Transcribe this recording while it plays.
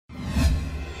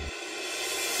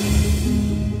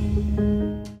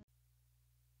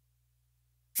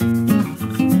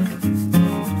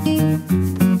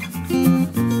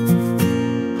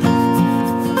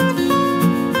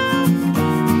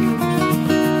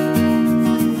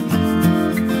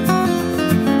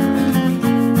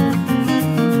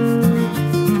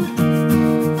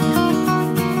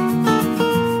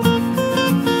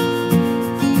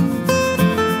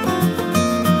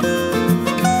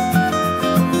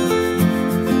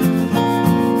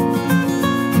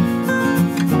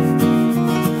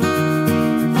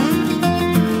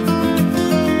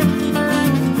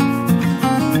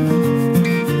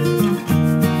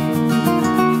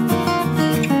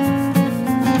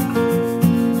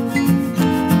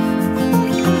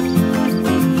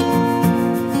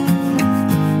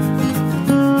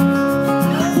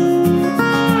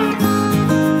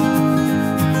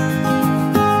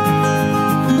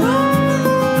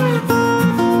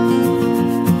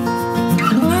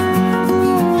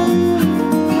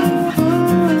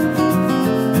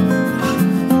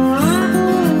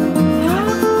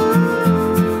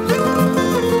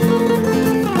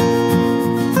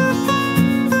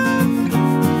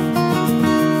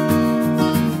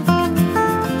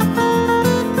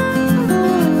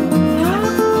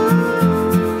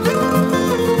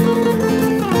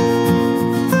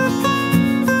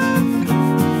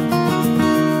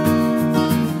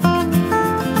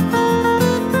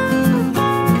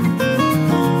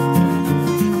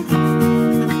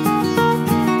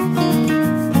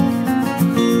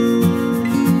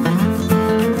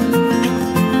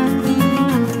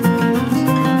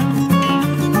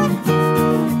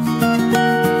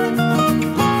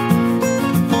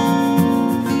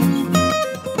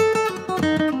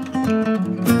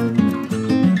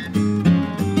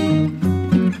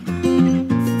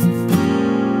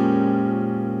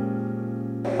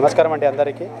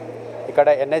అందరికీ. ఇక్కడ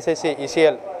NSIC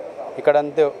ECIL ఇక్కడ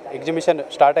ఎగ్జిబిషన్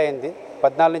స్టార్ట్ అయింది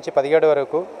 14 నుంచి 17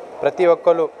 వరకు.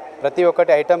 ప్రతి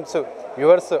ఒక్కటి ఐటమ్స్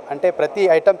వ్యూవర్స్ అంటే ప్రతి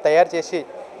ఐటమ్ తయారు చేసి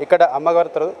ఇక్కడ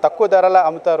అమ్మగలుగుతారు. తక్కువ ధరలో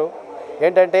అమ్ముతారు.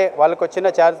 ఏంటంటే వాళ్ళకు వచ్చిన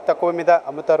ఛార్జ్ తక్కువ మీద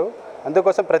అమ్ముతారు.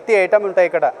 అందుకోసం ప్రతి ఐటమ్ ఉంటాయి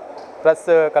ఇక్కడ. ప్లస్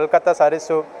కలకత్తా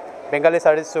సారీసు, బెంగాలీ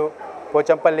సారీసు,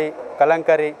 పోచంపల్లి,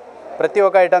 కలంకరీ, ప్రతి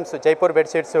ఒక్క ఐటమ్స్, జైపూర్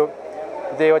బెడ్షీట్స్,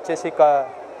 ఇది వచ్చేసి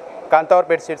కాంతావర్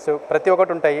బెడ్షీట్స్ ప్రతి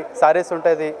ఒక్కటి ఉంటాయి. సారీస్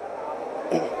ఉంటుంది,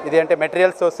 ఇది అంటే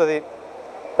మెటీరియల్స్ వస్తుంది.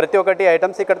 ప్రతి ఒక్కటి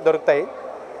ఐటమ్స్ ఇక్కడ దొరుకుతాయి.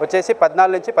 వచ్చేసి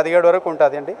 14 నుంచి 17 వరకు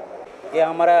ఉంటుంది అండి. ये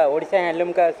हमारा ओडिशा हैंडलूम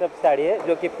का सब साड़ी है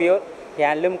जो कि प्योर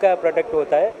हैंडलूम का प्रोडक्ट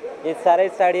होता है. ये सारे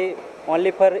साड़ी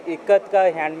ओनली फॉर इक्कत का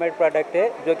हैंडमेड प्रोडक्ट है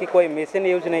जो कि कोई मशीन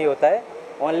यूज नहीं होता है.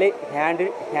 ओनली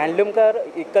हैंडलूम का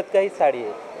इक्कत का ही साड़ी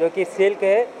है जो कि सिल्क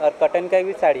है और कॉटन का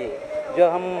भी साड़ी है. जो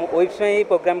हम वीव्स में ही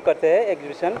प्रोग्राम करते हैं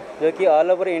एग्जीबिशन जो कि ऑल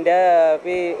ओवर इंडिया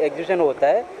पे एग्जीबिशन होता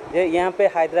है. जो यहाँ पे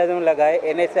हैदराबाद में लगा है,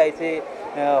 NSIC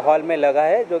हॉल में लगा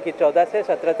है जो कि 14 से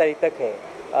 17 तारीख तक है.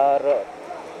 और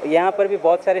यहाँ पर भी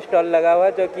बहुत सारे स्टॉल लगा हुआ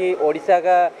है जो कि ओडिशा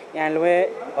का हैंडलूम है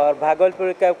और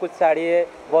भागलपुर का कुछ साड़ी है,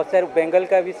 बहुत सारे बंगाल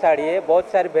का भी साड़ी है. बहुत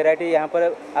सारी वेराइटी यहाँ पर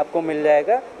आपको मिल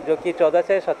जाएगा जो कि 14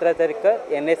 से 17 तारीख का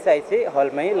NSIC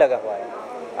हॉल में ही लगा हुआ है.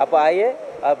 आप आइए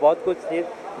और बहुत कुछ चीज़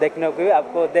देखने को भी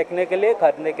आपको देखने के लिए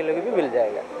खरीदने के लिए भी मिल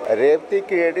जाएगा. Revati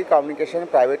creative communication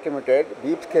private limited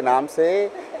weaves के नाम से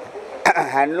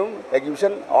handloom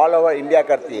exhibition all over India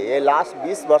करती है. ये लास्ट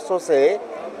 20 वर्षों से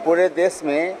पूरे देश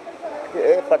में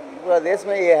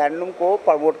ये हैंडलूम को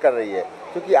प्रमोट कर रही है.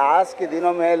 क्योंकि आज के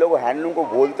दिनों में लोग हैंडलूम को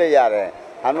भूलते जा रहे हैं.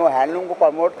 हम लोग हैंडलूम को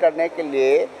प्रमोट करने के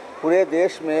लिए पूरे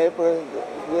देश में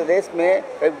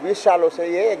 20 सालों से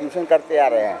ये एग्जीबिशन करते आ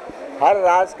रहे हैं. हर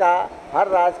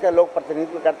राज्य का लोग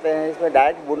प्रतिनिधित्व करते हैं. इसमें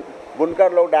डायरेक्ट बुनकर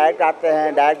लोग डायरेक्ट आते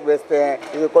हैं, डायरेक्ट बेचते हैं.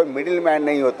 इसमें कोई मिडिल मैन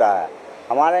नहीं होता है.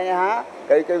 हमारे यहाँ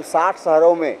करीब 60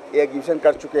 शहरों में ये एग्जीबिशन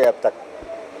कर चुके हैं अब तक.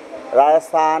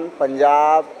 Rajasthan,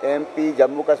 Punjab, MP,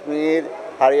 Jammu Kashmir,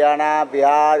 Haryana,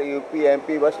 Bihar, UP,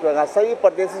 MP, waste Bengal सभी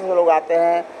प्रदेशों से लोग आते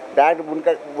हैं. डायरेक्ट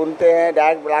बुनते हैं,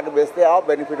 डायरेक्ट बना के बेचते हैं और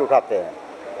बेनिफिट उठाते हैं.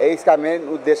 यही इसका मेन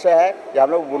उद्देश्य है कि हम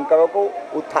लोग बुनकरों को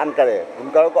उत्थान करें,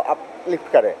 बुनकरों को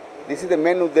अपलिफ्ट करें. दिस इज द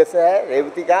मेन उद्देश्य है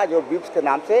रेवती का, जो वीव्स के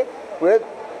नाम से पूरे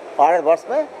भारतवर्ष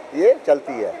में ये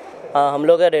चलती है. हाँ, हम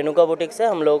लोग है रेणुका बुटीक से.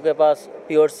 हम लोगों के पास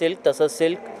प्योर सिल्क, तसर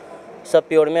सिल्क सब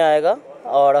प्योर में आएगा.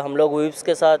 और हम लोग वीव्स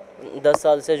के साथ 10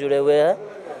 साल से जुड़े हुए हैं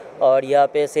और यहाँ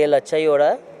पे सेल अच्छा ही हो रहा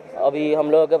है. अभी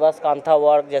हम लोगों के पास कांथा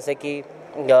वर्क जैसे कि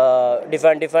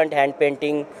different hand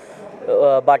painting,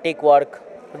 batik work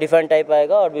different type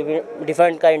आएगा और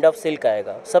डिफरेंट काइंड ऑफ सिल्क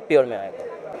आएगा. सब प्योर में आएगा.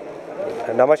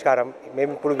 నమస్కారం.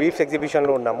 మేము ఇప్పుడు వీవ్స్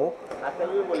ఎగ్జిబిషన్లో ఉన్నాము.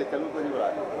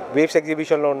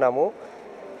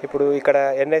 ఇప్పుడు ఇక్కడ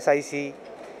NSIC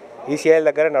ECIL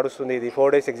దగ్గర నడుస్తుంది. ఇది 4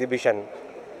 days ఎగ్జిబిషన్.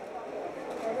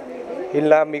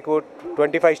 ఇలా మీకు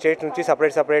 25 స్టేట్స్ నుంచి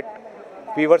సపరేట్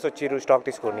వీవర్స్ వచ్చిర్రు స్టాక్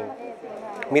తీసుకొని.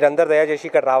 మీరందరూ దయచేసి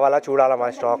ఇక్కడ రావాలా, చూడాలా మా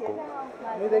స్టాక్.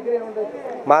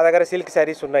 మా దగ్గర సిల్క్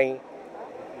శారీస్ ఉన్నాయి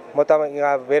మొత్తం.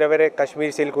 ఇంకా వేరే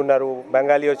కాశ్మీర్ సిల్క్ ఉన్నారు,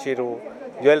 బెంగాలీ వచ్చిర్రు,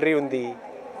 జ్యువెలరీ ఉంది,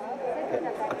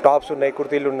 టాప్స్ ఉన్నాయి,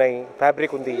 కుర్తీలు ఉన్నాయి,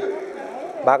 ఫ్యాబ్రిక్ ఉంది.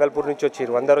 భాగల్పూర్ నుంచి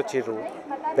వచ్చిర్రు, అందరు వచ్చిర్రు.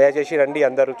 దయచేసి రండి,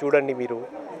 అందరూ చూడండి. మీరు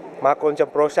మాకు కొంచెం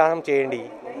ప్రోత్సాహం చేయండి.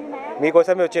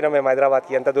 మీకోసమే వచ్చినాం మేము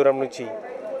హైదరాబాద్కి ఎంత దూరం నుంచి.